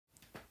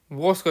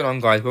What's going on,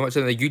 guys? We're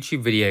watching another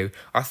YouTube video.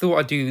 I thought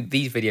I'd do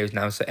these videos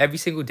now. So every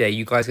single day,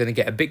 you guys are going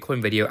to get a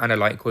Bitcoin video and a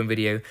Litecoin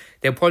video.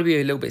 They'll probably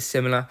be a little bit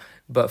similar,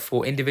 but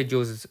for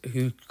individuals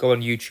who go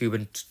on YouTube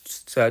and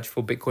search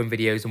for Bitcoin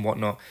videos and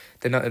whatnot,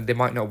 they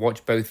might not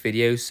watch both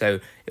videos. So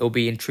it'll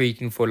be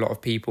intriguing for a lot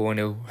of people and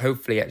it'll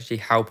hopefully actually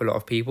help a lot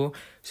of people.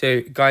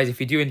 So guys, if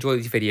you do enjoy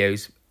these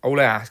videos, all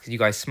I ask is you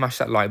guys smash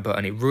that like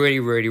button. It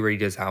really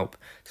does help.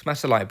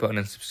 Smash the like button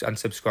and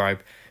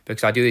subscribe,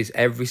 because I do this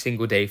every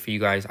single day for you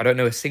guys. I don't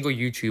know a single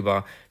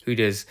YouTuber who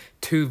does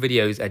 2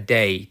 videos a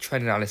day,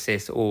 trend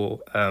analysis or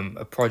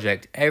a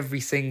project every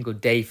single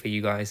day for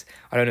you guys.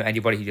 I don't know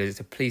anybody who does it.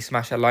 So please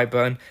smash that like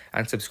button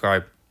and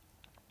subscribe.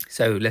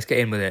 So let's get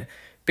in with it.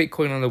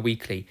 Bitcoin on the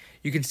weekly.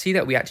 You can see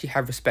that we actually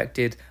have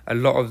respected a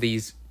lot of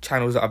these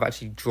channels that I've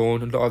actually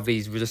drawn, a lot of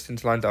these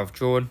resistance lines that I've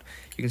drawn.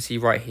 You can see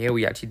right here,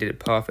 we actually did it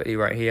perfectly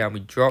right here and we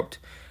dropped.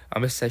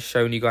 I'm just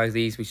showing you guys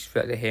these, we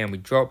respected here and we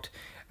dropped.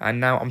 And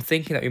now I'm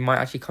thinking that we might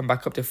actually come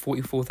back up to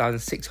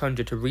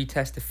 44,600 to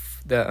retest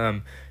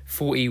the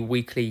 40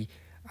 weekly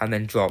and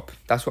then drop.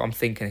 That's what I'm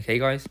thinking, okay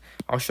guys?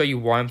 I'll show you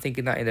why I'm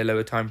thinking that in the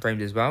lower time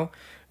frames as well.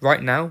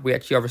 Right now, we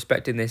actually are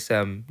respecting this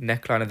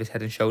neckline of this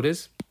head and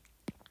shoulders.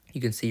 You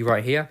can see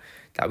right here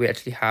that we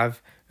actually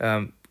have,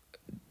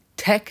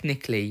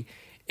 technically,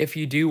 if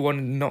you do want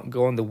to not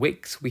go on the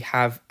wicks, we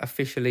have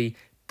officially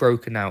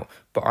broken out,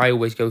 but I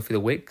always go for the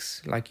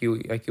wicks, like you're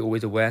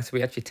always aware. So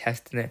we're actually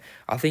testing it.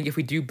 I think if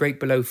we do break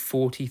below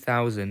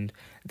 40,000,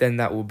 then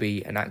that will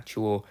be an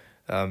actual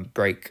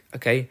break.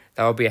 Okay,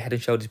 that will be a head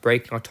and shoulders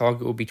break, and our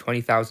target will be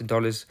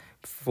 $20,000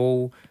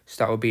 full.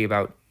 So that will be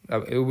about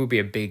it will be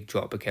a big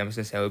drop. Okay, I'm just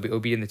gonna say it'll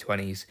be in the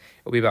 20s.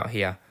 It'll be about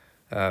here.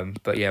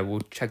 But yeah,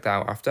 we'll check that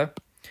out after.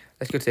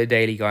 Let's go to the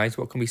daily, guys.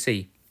 What can we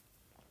see?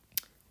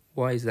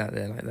 Why is that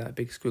there like that?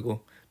 Big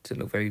squiggle. Doesn't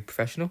look very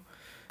professional.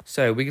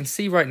 So we can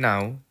see right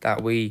now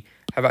that we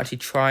have actually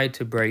tried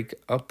to break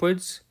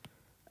upwards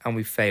and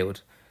we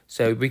failed.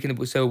 So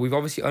we've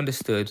obviously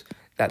understood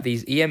that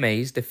these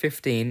EMAs, the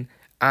 15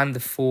 and the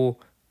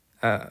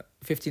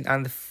 15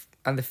 and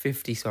the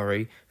 50,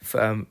 sorry,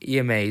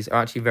 EMAs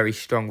are actually very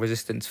strong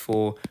resistance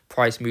for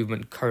price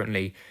movement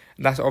currently.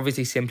 And that's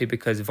obviously simply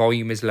because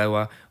volume is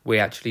lower. We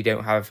actually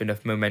don't have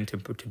enough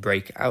momentum to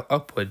break out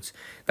upwards.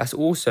 That's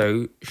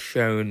also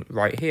shown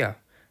right here.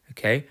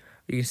 Okay,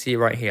 you can see it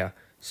right here.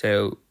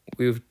 So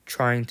we were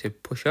trying to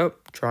push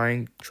up,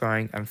 trying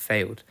and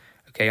failed.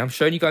 Okay, I'm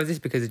showing you guys this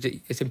because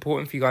it's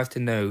important for you guys to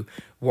know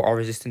what our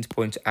resistance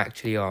points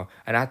actually are.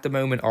 And at the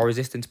moment, our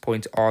resistance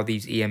points are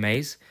these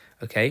EMAs.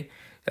 Okay,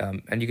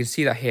 and you can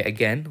see that here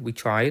again, we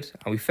tried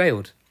and we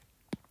failed.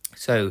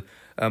 So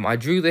I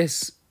drew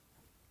this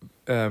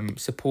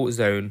support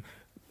zone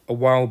a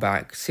while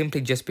back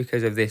simply just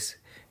because of this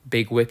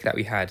big wick that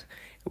we had.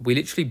 We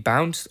literally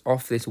bounced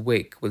off this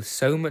wick with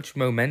so much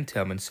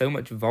momentum and so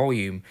much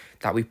volume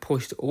that we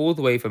pushed all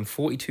the way from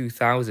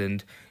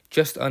 42,000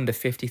 just under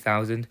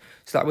 50,000.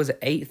 So that was an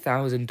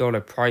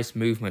 $8,000 price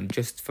movement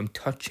just from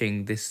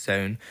touching this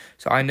zone.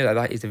 So I know that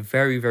that is a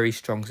very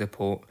strong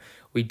support.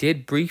 We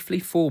did briefly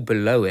fall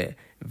below it,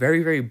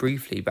 very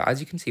briefly, but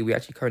as you can see, we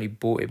actually currently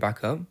bought it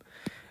back up.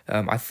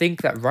 I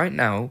think that right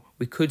now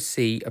we could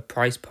see a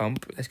price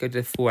pump. Let's go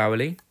to the 4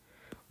 hourly.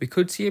 We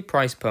could see a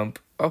price pump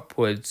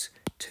upwards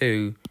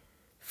to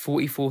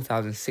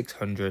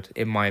 44,600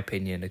 in my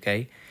opinion.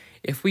 Okay,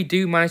 if we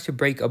do manage to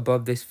break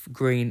above this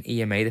green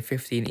EMA, the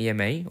 15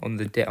 EMA on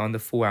the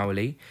 4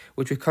 hourly,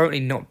 which we've currently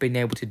not been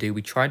able to do.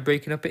 We tried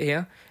breaking up it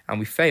here and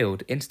we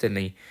failed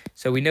instantly.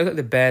 So we know that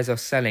the bears are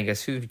selling as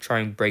soon as we try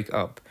and break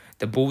up.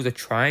 The bulls are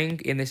trying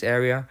in this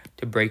area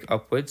to break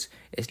upwards.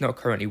 It's not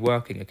currently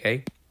working.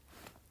 Okay,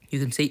 you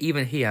can see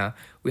even here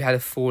we had a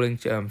falling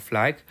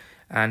flag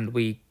and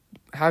we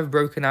have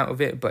broken out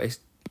of it, but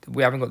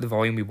we haven't got the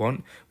volume we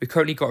want. We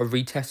currently got a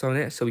retest on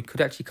it, so we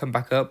could actually come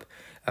back up.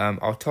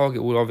 Our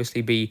target will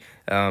obviously be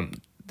the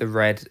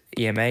red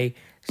EMA,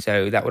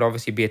 so that would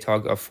obviously be a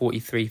target of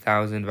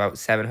 43,000, about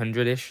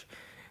 700-ish.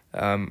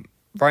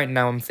 Right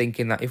now, I'm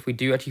thinking that if we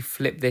do actually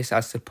flip this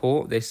as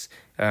support, this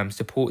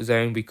support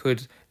zone, we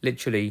could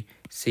literally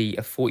see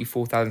a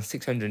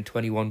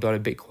 $44,621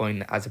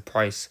 Bitcoin as a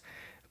price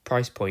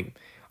point.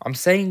 I'm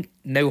saying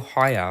no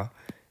higher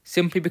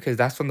simply because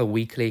that's on the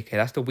weekly. Okay,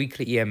 that's the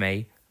weekly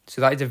EMA. So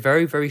that is a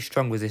very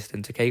strong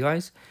resistance, okay,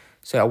 guys?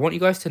 So I want you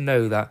guys to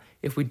know that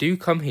if we do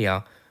come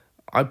here,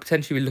 I'd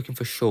potentially be looking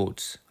for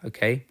shorts,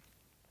 okay?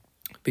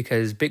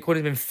 Because Bitcoin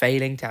has been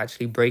failing to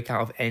actually break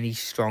out of any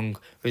strong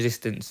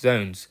resistance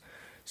zones.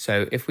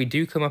 So if we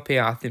do come up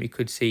here, I think we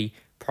could see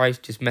price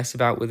just mess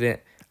about with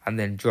it and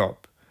then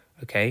drop,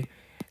 okay?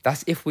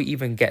 That's if we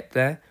even get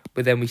there,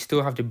 but then we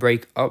still have to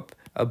break up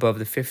above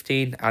the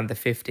 15 and the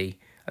 50,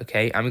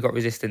 okay? And we've got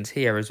resistance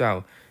here as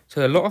well.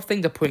 So a lot of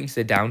things are pointing to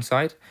the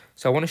downside.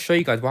 So I want to show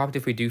you guys what happens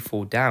if we do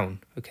fall down,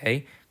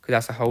 okay? Because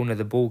that's a whole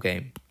nother ball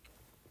game.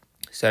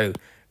 So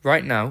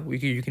right now,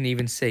 you can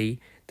even see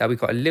that we've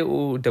got a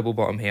little double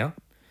bottom here,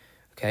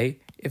 okay?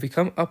 If we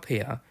come up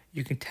here,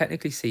 you can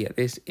technically see that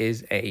this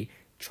is a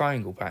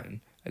triangle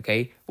pattern,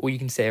 okay? Or you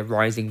can say a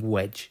rising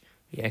wedge,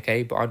 yeah,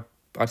 okay? But I'd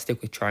I'd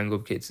stick with triangle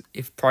because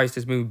if price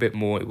does move a bit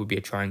more, it would be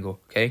a triangle,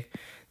 okay?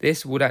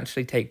 This would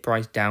actually take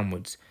price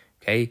downwards,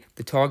 okay?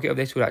 The target of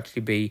this would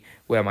actually be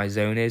where my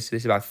zone is. So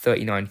this is about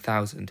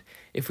 39,000.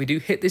 If we do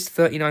hit this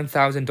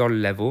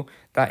 $39,000 level,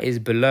 that is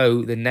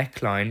below the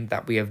neckline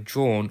that we have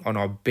drawn on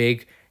our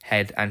big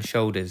head and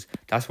shoulders.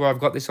 That's why I've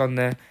got this on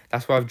there.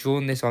 That's why I've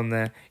drawn this on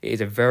there. It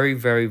is a very,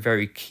 very,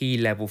 very key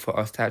level for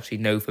us to actually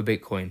know for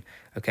Bitcoin,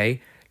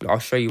 okay? I'll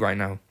show you right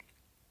now.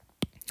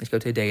 Let's go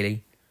to a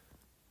daily.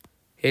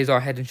 Here's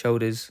our head and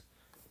shoulders.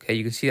 Okay,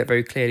 you can see that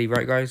very clearly,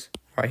 right, guys?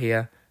 Right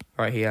here,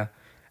 right here.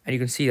 And you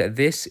can see that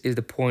this is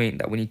the point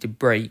that we need to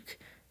break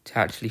to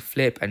actually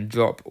flip and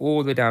drop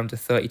all the way down to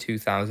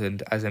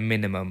 32,000 as a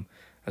minimum,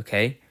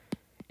 okay?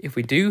 If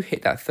we do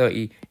hit that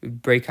 30,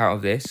 break out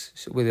of this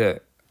with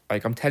a,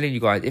 like I'm telling you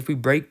guys, if we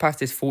break past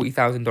this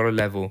 $40,000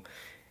 level,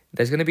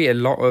 there's going to be a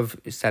lot of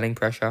selling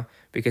pressure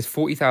because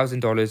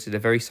 $40,000 is a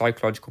very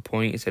psychological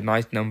point. It's a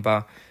nice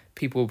number.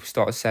 People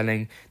start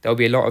selling. There'll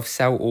be a lot of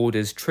sell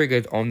orders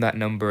triggered on that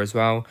number as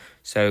well.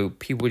 So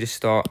people will just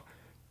start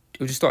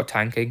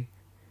tanking.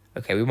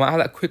 Okay, we might have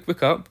that quick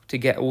wick up to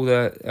get all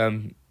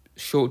the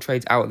short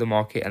trades out of the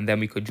market, and then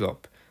we could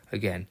drop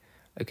again.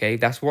 Okay,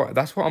 that's what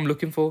I'm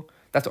looking for.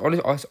 That's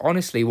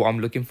honestly what I'm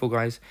looking for,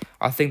 guys.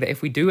 I think that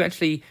if we do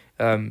actually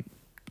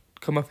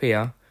come up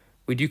here,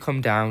 we do come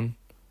down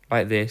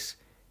like this,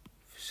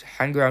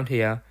 hang around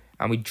here,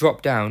 and we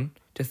drop down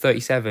to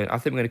 37. I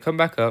think we're going to come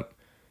back up.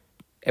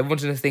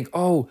 Everyone's going to think,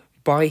 oh,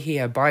 buy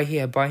here, buy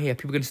here, buy here.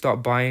 People are going to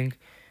start buying,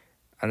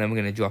 and then we're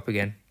going to drop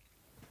again.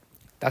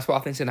 That's what I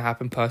think is going to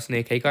happen personally,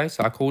 okay, guys?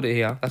 So I called it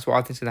here. That's what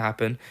I think is going to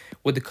happen.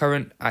 With the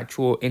current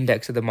actual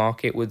index of the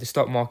market, with the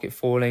stock market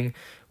falling,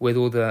 with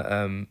all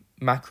the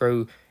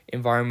macro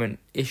environment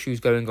issues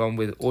going on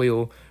with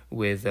oil,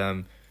 with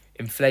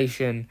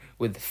inflation,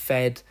 with the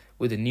Fed,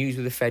 with the news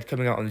of the Fed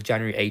coming out on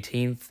January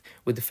 18th,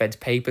 with the Fed's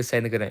paper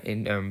saying they're going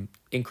to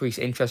increase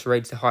interest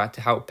rates to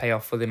help pay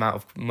off for the amount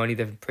of money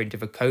they've printed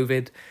for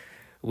COVID.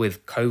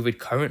 With COVID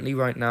currently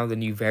right now, the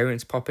new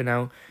variants popping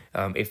out.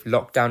 If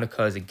lockdown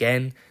occurs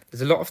again,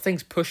 there's a lot of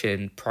things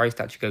pushing price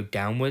to actually go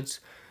downwards.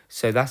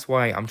 So that's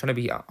why I'm trying to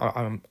be,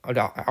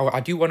 I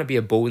do want to be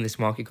a bull in this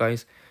market,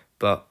 guys.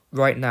 But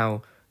right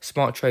now,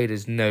 smart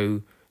traders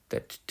know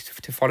that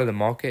to follow the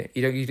market,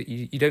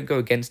 you don't go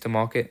against the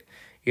market.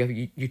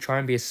 You try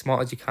and be as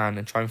smart as you can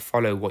and try and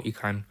follow what you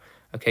can.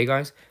 Okay,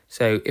 guys?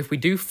 So if we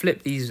do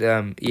flip these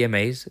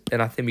EMAs,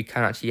 then I think we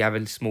can actually have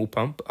a small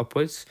pump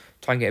upwards,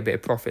 try and get a bit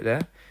of profit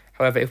there.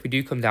 However, if we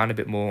do come down a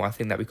bit more, I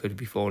think that we could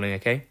be falling,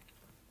 okay?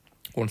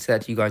 I want to say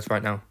that to you guys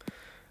right now.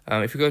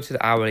 If we go to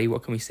the hourly,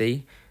 what can we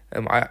see?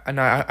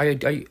 I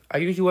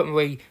usually work my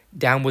way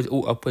downwards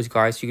or upwards,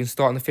 guys. So you can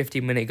start on the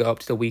 15-minute, go up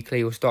to the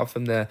weekly, or start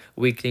from the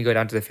weekly and go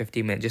down to the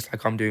 15-minute, just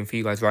like I'm doing for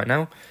you guys right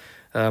now.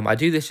 I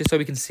do this just so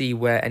we can see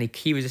where any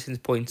key resistance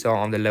points are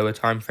on the lower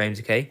time frames,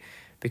 okay?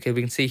 Because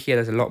we can see here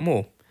there's a lot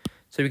more.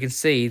 So we can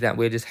see that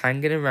we're just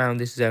hanging around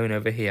this zone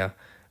over here,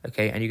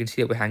 okay? And you can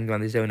see that we're hanging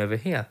around this zone over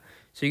here.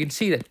 So you can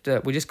see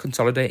that we're just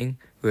consolidating,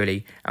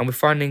 really. And we're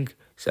finding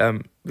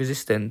some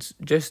resistance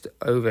just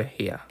over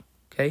here,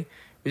 okay?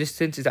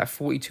 Resistance is at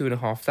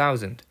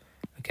 42,500,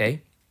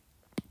 okay?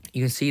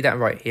 You can see that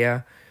right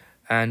here.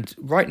 And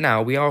right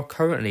now, we are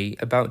currently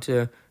about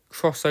to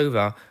cross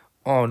over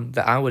on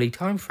the hourly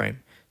time frame.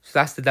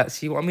 So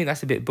see what I mean?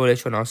 That's a bit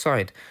bullish on our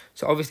side.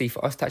 So obviously,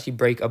 for us to actually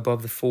break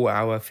above the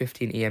 4-hour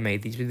 15 EMA,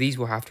 these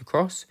will have to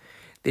cross.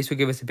 This will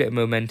give us a bit of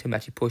momentum to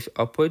actually push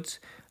upwards.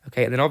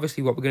 Okay, and then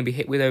obviously what we're going to be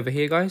hit with over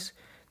here, guys,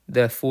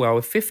 the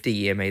 4-hour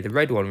 50 EMA, the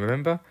red one,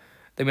 remember?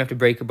 Then we have to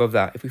break above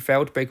that. If we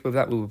fail to break above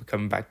that, we will be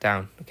coming back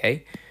down,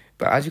 okay?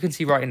 But as you can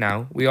see right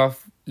now, we are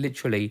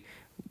literally,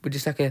 we're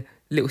just like a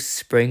little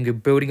spring, we're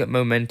building up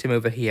momentum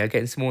over here,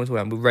 getting smaller and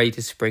smaller, and we're ready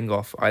to spring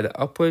off either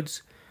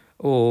upwards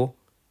or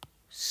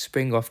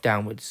spring off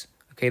downwards.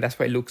 Okay, that's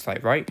what it looks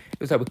like, right? It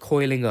looks like we're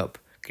coiling up.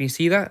 Can you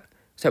see that?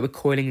 It's like we're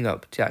coiling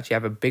up to actually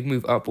have a big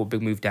move up or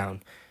big move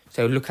down.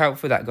 So look out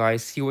for that,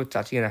 guys. See what's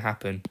actually going to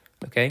happen,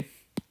 okay?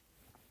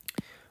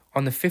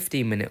 On the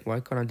 15-minute,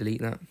 why can't I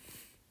delete that?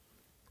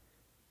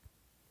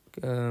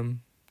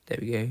 There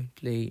we go.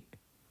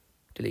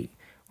 Delete.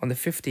 On the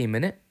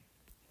 15-minute.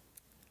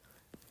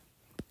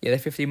 Yeah,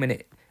 the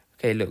 15-minute.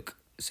 Okay, look.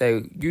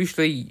 So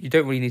usually you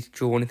don't really need to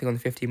draw anything on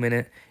the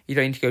 15-minute. You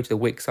don't need to go to the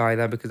wicks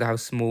either because of how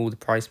small the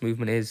price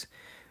movement is.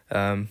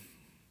 I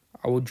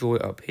will draw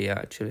it up here,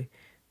 actually.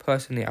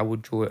 Personally, I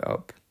would draw it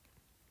up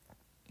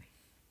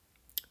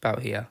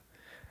about here.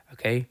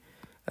 Okay.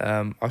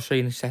 I'll show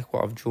you in a sec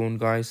what I've drawn,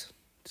 guys.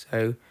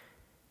 So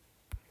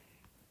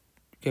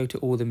go to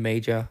all the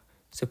major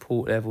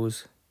support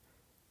levels.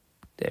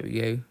 There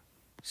we go.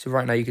 So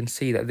right now you can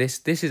see that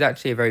this is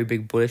actually a very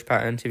big bullish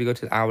pattern. So if you go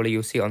to the hourly,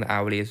 you'll see it on the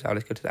hourly as well.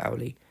 Let's go to the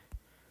hourly.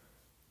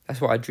 That's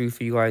what I drew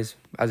for you guys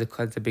as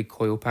a big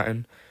coil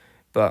pattern.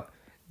 But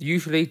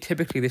usually,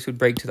 typically, this would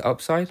break to the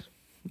upside,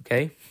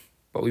 okay?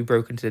 But we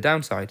broke into the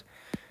downside.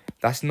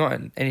 That's not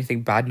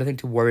anything bad, nothing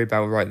to worry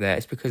about right there.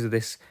 It's because of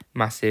this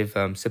massive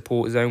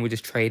support zone. We're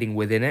just trading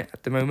within it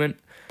at the moment.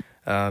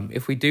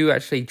 If we do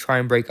actually try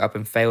and break up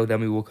and fail,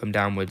 then we will come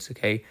downwards,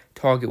 okay?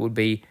 Target would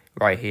be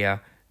right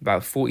here,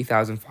 about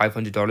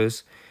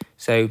 $40,500.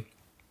 So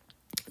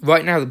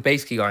right now,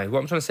 basically, guys, what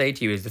I'm trying to say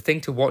to you is the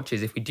thing to watch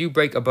is if we do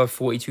break above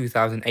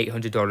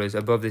 $42,800,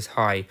 above this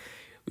high,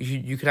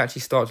 you can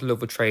actually start to look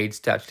for trades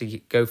to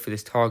actually go for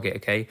this target,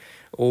 okay?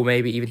 Or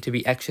maybe even to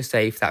be extra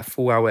safe, that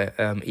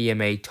 4-hour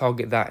EMA,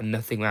 target that and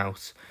nothing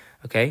else,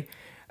 okay?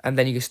 And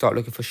then you can start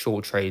looking for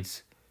short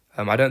trades.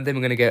 I don't think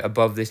we're going to get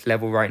above this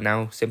level right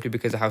now, simply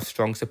because of how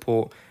strong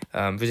support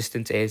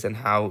resistance is and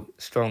how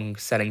strong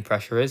selling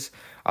pressure is.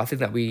 I think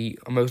that we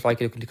are most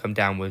likely looking to come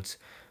downwards.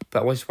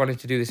 But I just wanted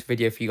to do this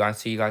video for you guys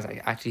so you guys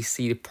actually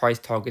see the price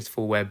targets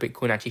for where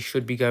Bitcoin actually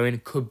should be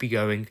going, could be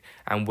going,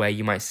 and where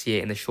you might see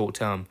it in the short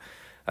term.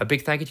 A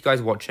big thank you to you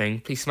guys watching.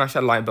 Please smash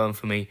that like button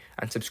for me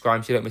and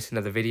subscribe so you don't miss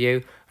another video.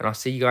 And I'll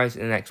see you guys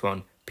in the next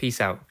one. Peace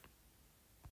out.